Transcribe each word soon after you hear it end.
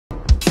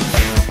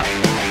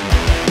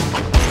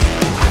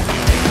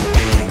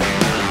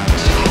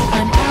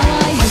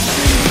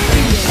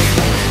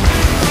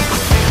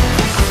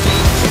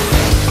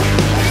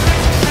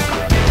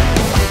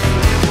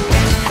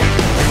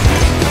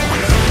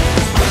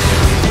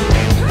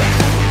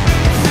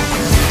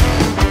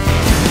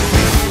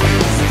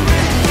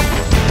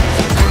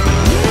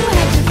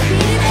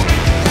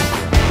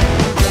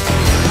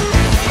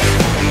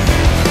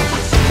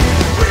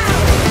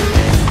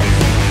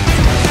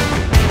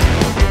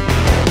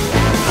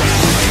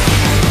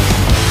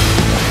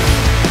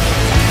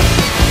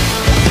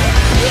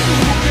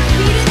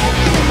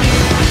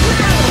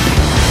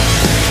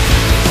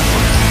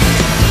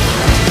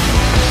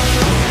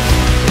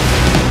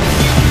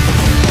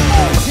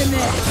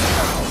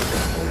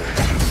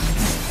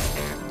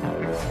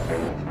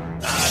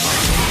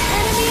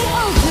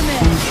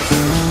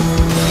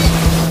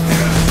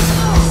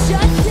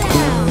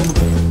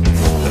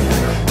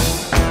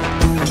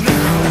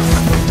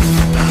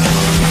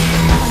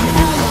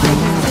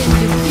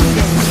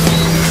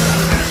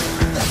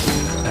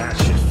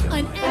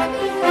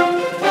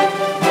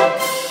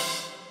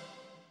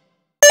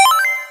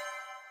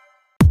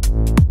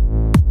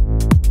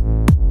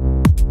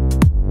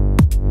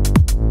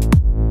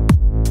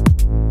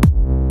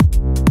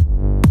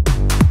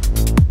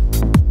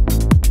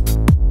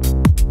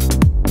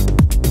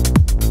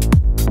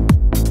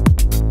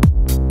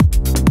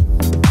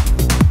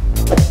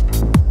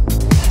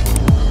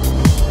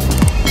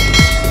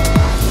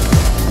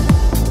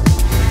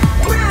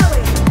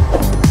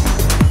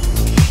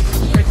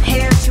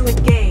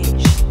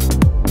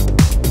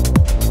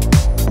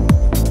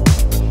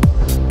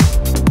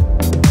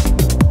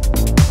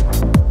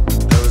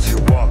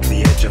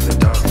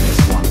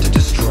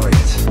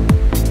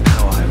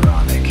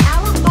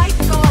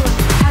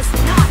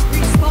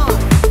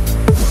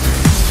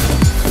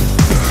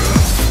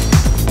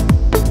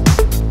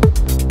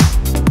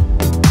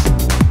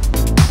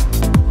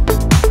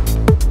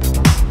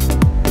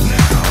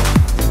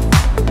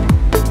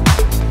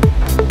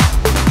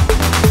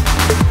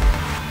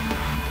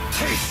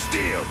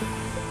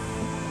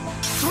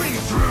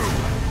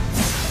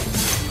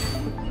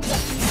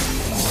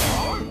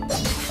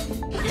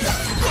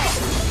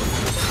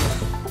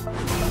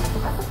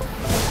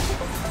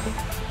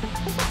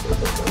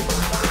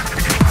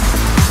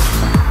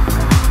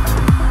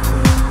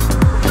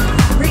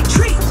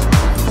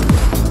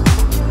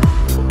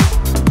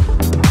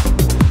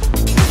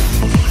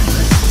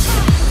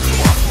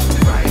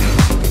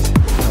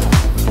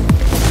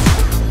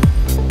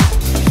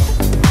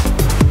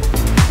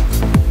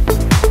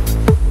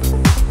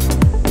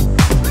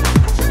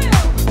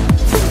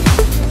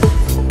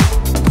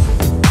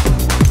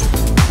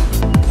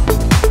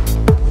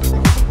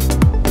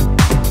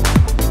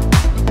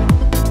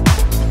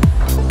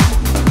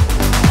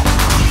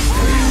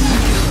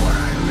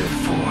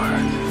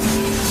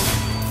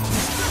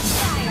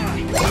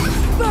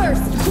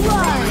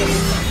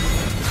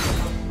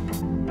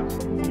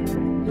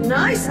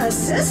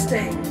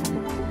assisting.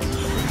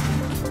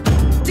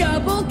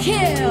 Double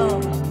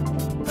kill.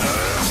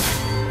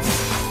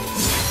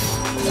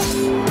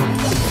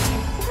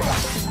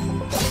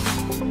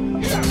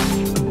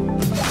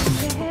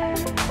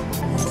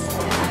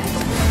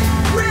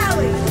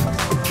 Rally.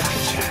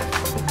 Gotcha.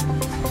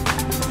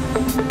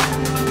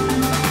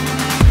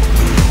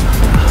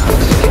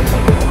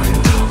 More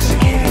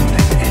intoxicating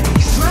than any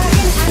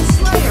Dragon and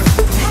Slayer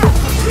have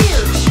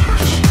appeared.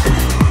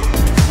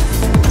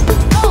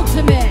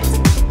 Ultimate.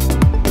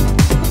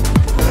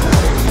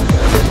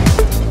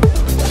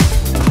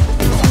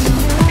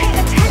 Pay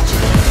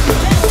attention.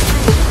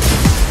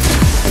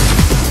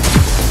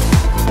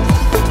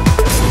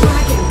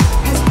 Dragon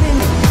has been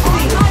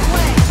on my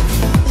way.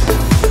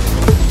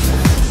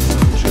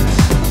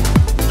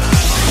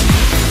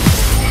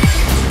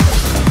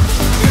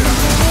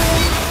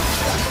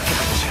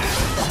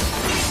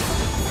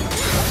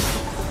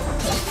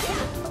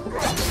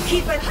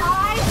 Keep an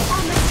eye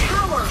on the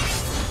tower.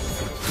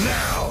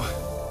 now.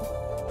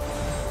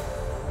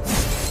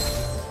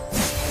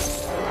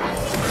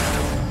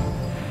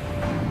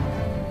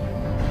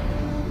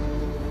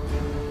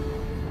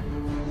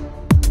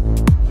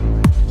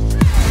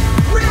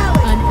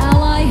 Rally. An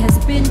ally has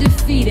been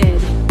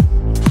defeated.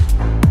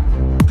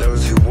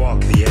 Those who walk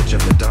the edge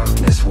of the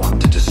darkness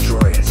want to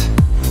destroy it.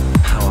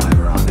 How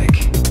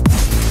ironic.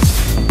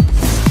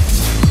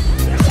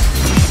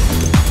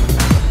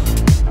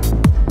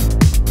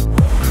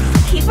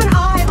 Keep an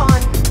eye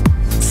on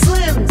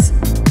Slims.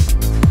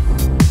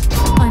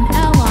 An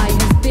ally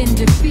has been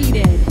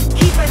defeated.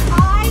 Keep an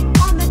eye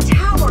on the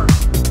tower.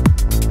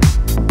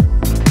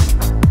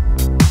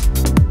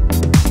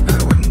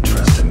 I wouldn't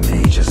trust a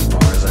mage as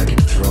far as I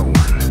could throw one.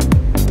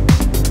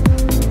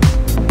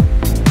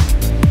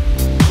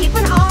 Keep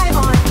an eye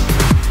on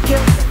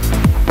Gibson.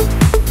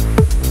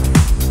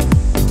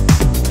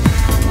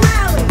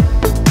 Rally.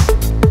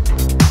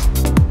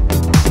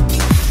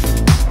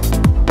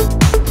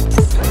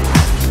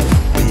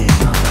 Being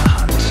on the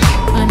hunt.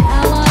 An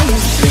ally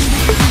has been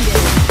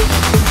defeated.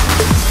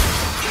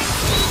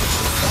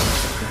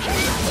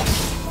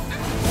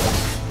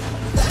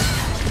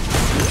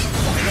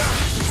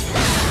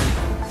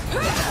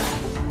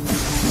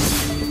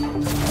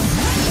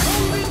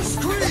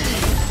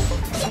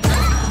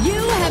 You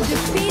have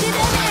defeated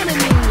an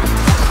enemy.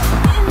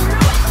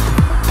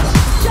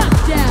 Shut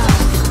down.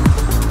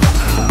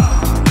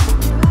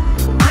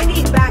 I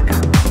need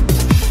backup.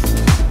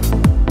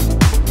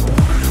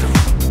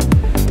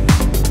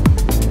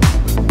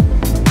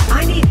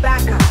 I need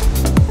backup.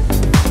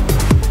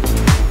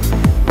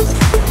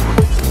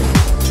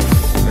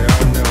 There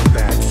are no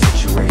bad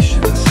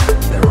situations.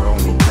 There are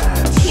only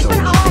bad Keep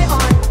an souls. eye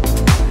on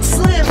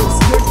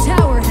Slims. Your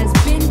tower has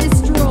been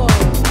destroyed.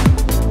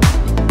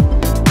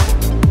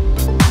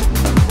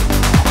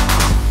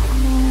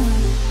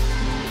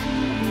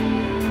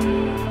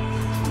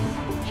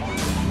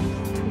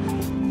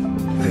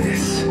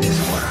 This is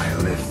what I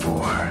live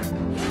for.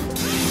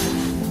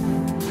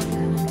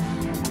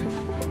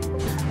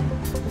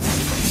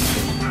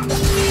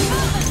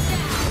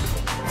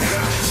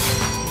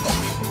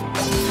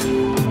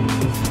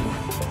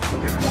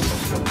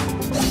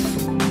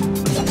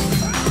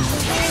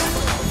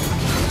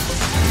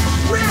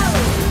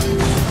 Rally.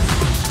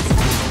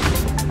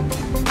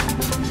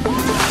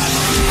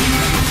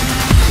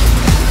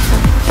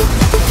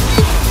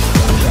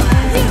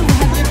 You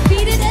have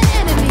defeated an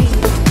enemy.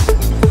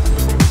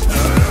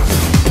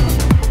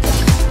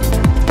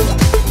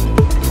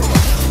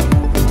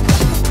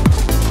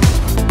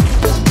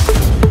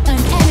 An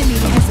enemy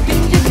has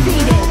been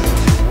defeated.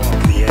 Walk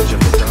the edge of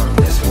the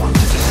darkness want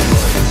to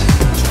destroy it.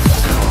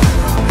 How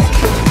ironic.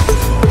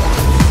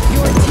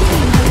 Your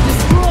team has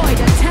destroyed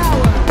a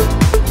tower.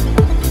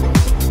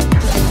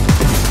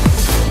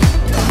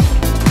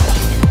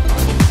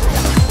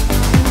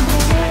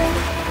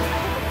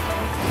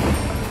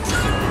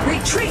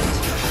 Retreat.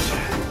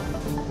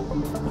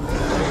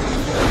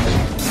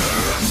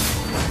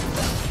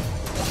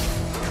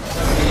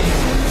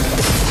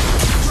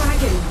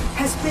 Dragon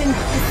has been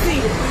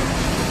defeated.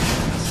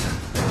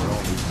 There are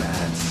only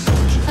bad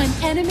soldiers. An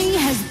enemy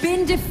has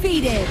been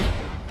defeated.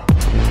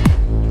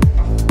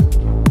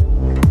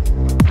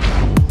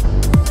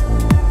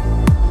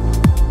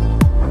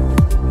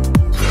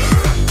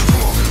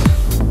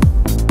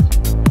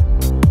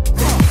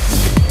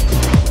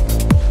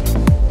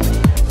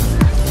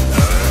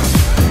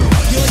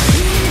 Your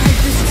team has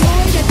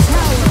destroyed a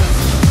tower.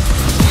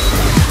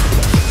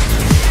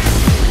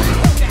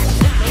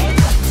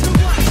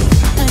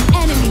 An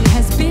enemy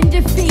has been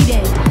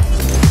defeated.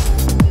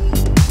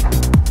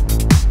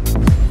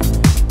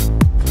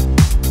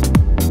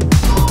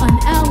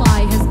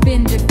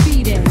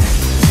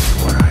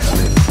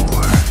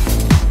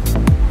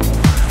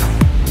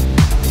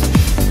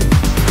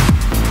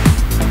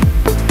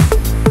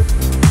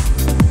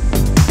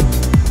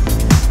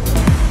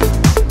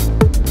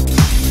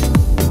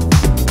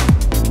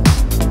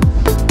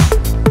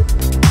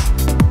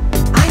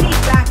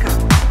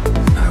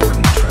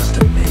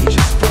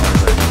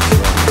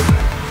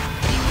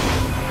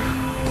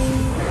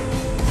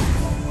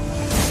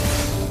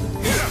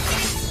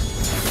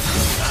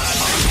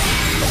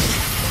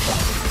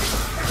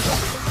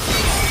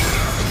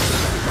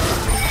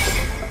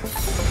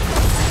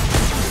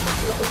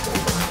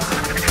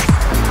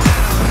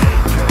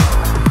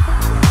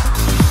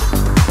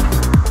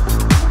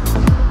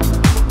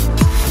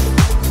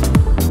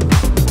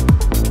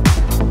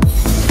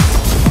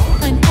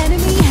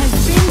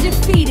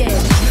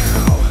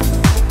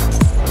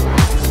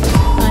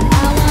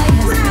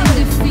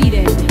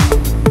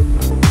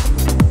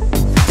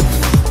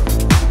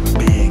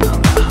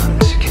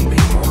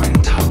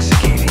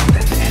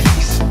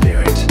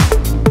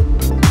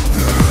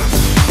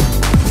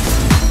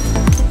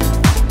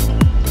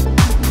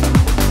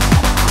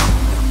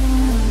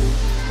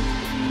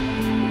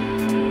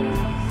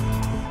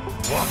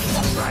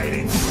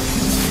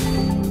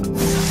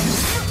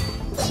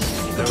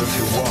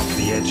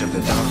 edge of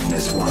the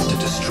darkness want to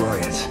destroy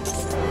it.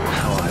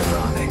 How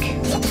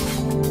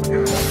ironic.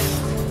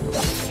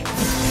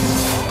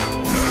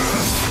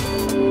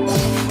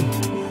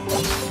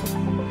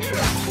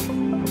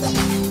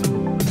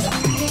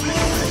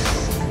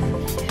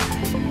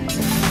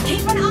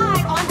 Keep an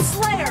eye on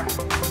Slayer.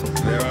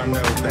 There are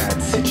no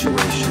bad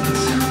situations.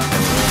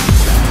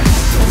 Bad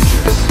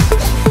soldiers.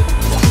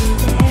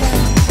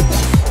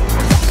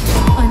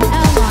 An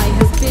ally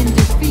has been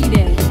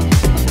defeated.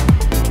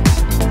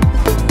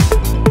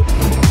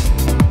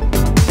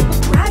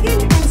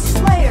 Dragon and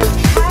Slayer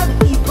have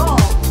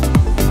evolved.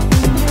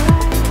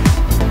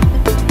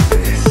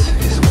 This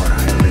is what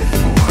I live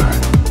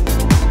for.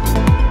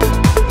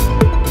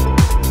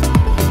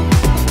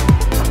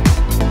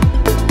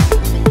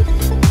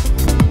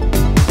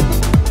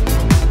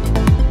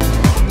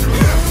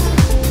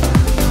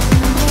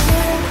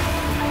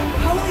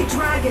 Holy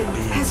Dragon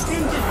has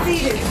been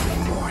defeated.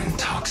 More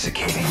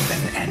intoxicating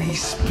than any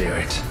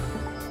spirit.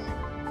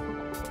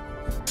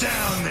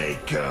 Down they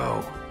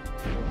go.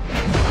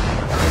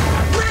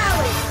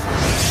 Rally!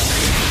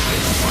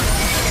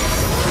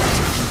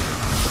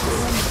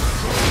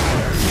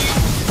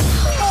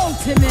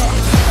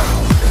 Ultimate.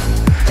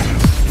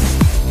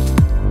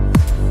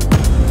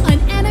 An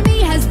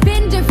enemy has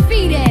been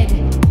defeated.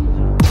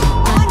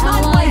 An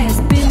ally has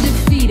been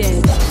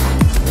defeated.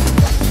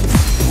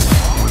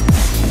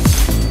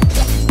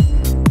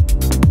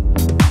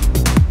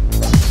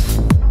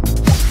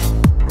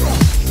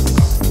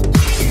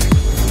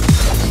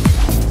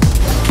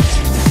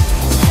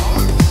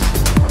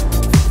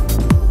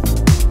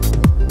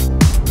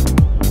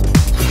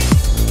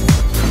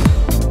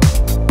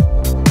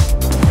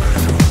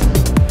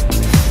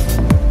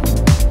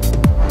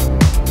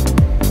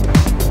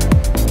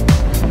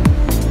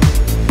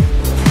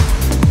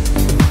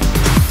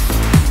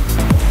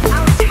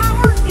 Our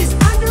tower is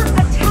under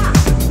attack.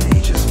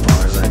 Age as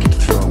far as I can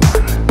throw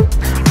one.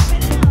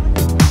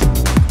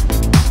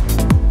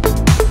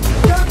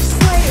 Dark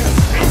Slayer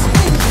has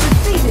been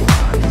defeated.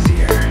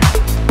 Easier.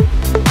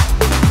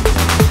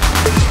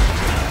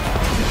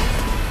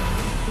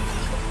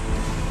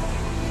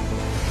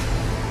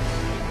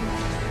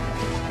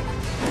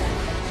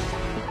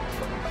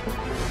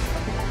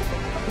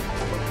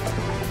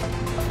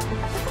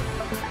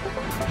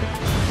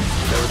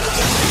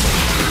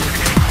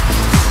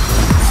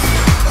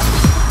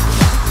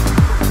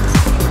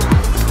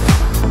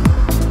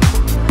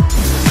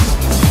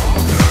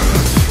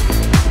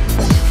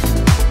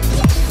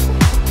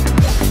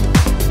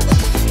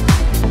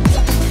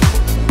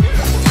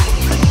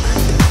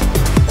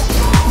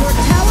 Your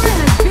tower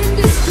has been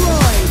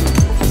destroyed.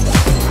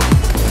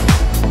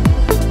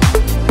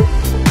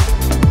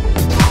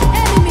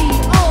 Enemy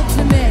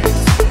ultimate.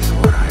 Is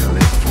what I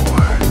live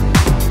for.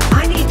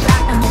 I need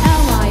An backup.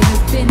 ally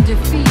has been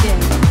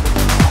defeated.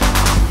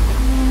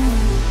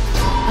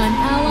 An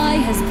ally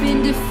has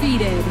been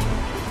defeated.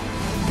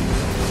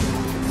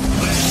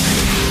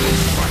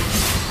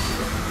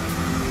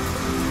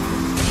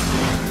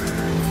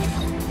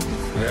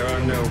 There are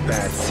no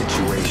bad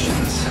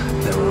situations.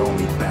 There are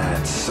only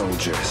bad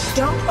soldiers.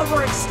 Don't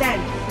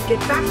overextend. Get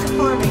back to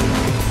farming.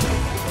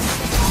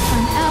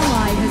 An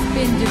ally has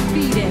been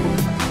defeated.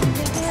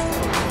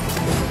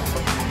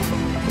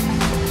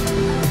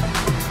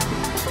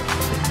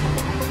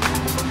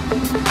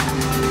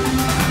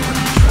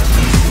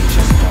 Age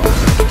as far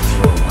as I can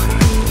throw one.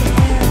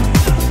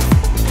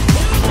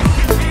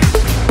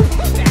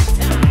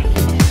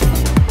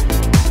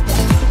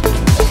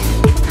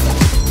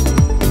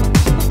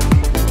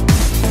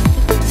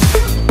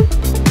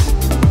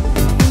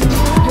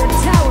 Your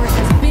tower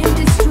has been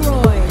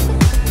destroyed.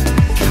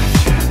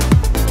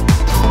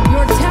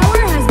 Your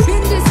tower has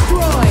been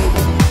destroyed.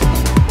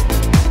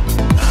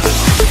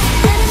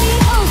 Enemy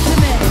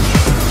ultimate.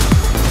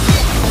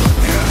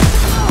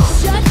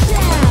 Shut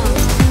down.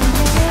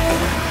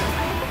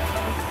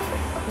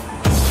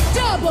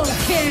 Double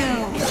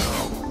kill.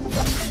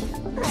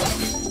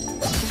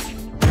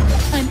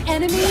 An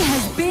enemy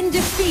has been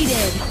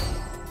defeated.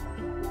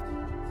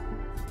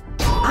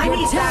 I Your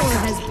need tower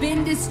backup. has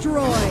been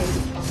destroyed.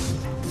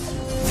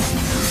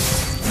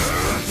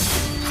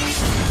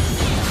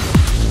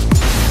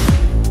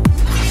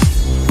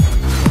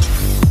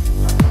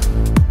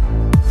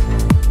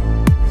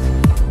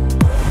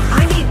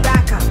 I need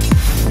backup.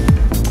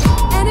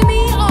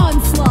 Enemy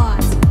onslaught.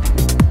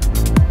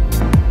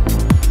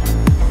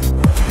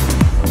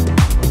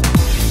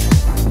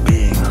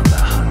 Being on the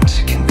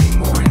hunt can be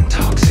more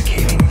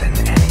intoxicating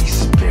than any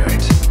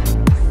spirit.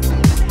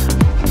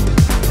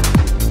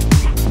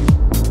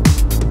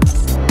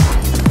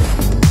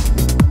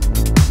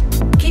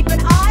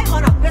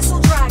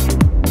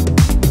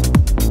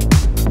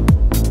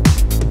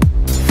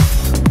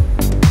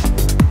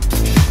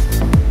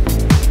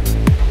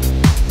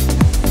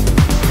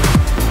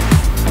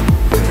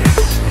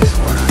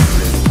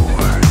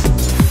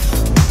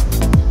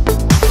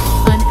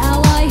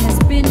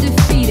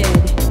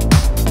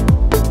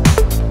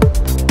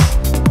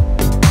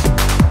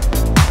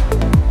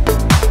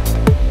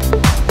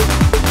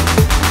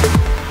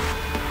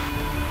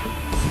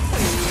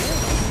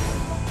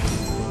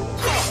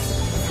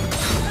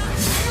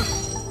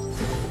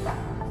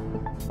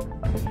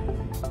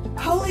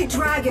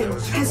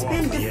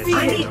 has been the edge. defeated.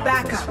 I I need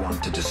backup.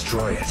 want to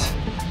destroy it.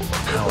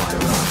 How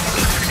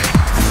ironic.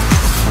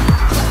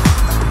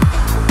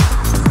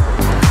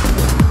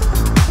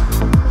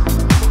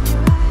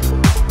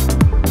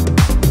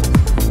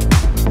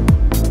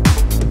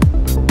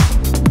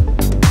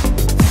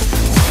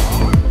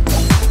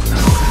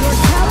 Your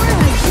tower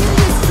has been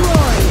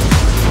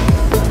destroyed.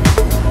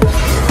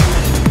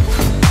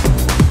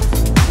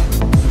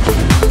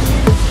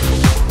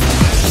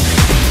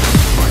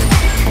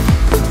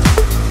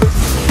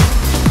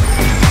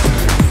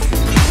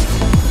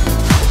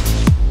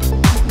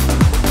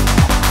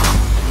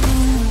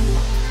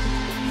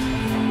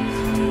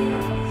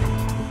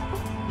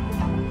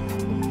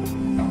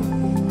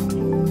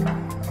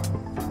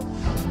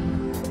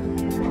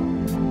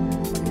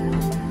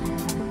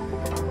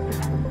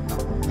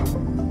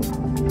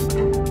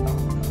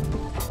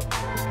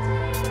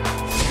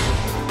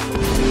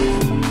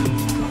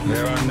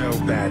 There are no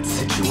bad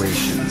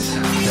situations.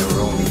 There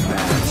are only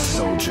bad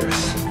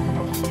soldiers.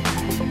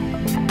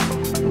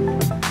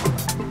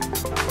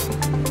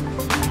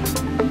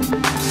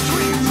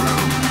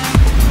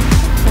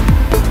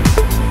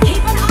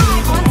 Keep an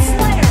eye on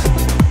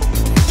Slayer.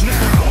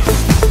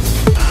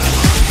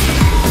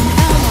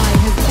 Ally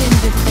has been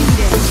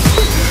defeated.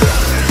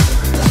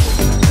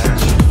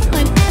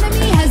 An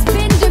enemy has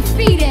been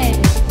defeated.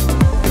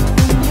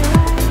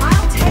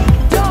 I'll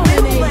take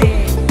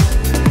Dominating.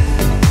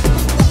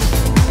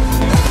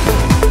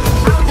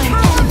 Our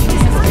tower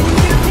is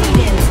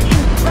undefeated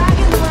in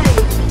Dragon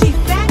Blade.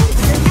 Defend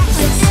the An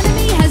Nexus.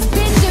 enemy has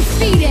been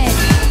defeated.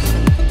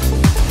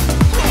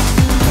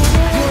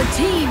 Your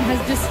team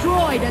has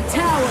destroyed a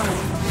tower.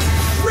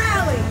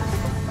 Rally.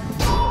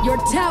 Your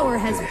tower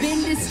has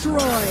been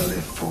What I destroyed.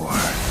 live for.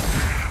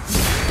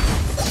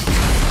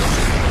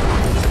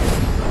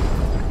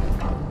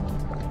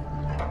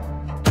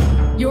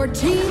 Your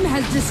team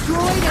has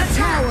destroyed a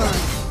tower.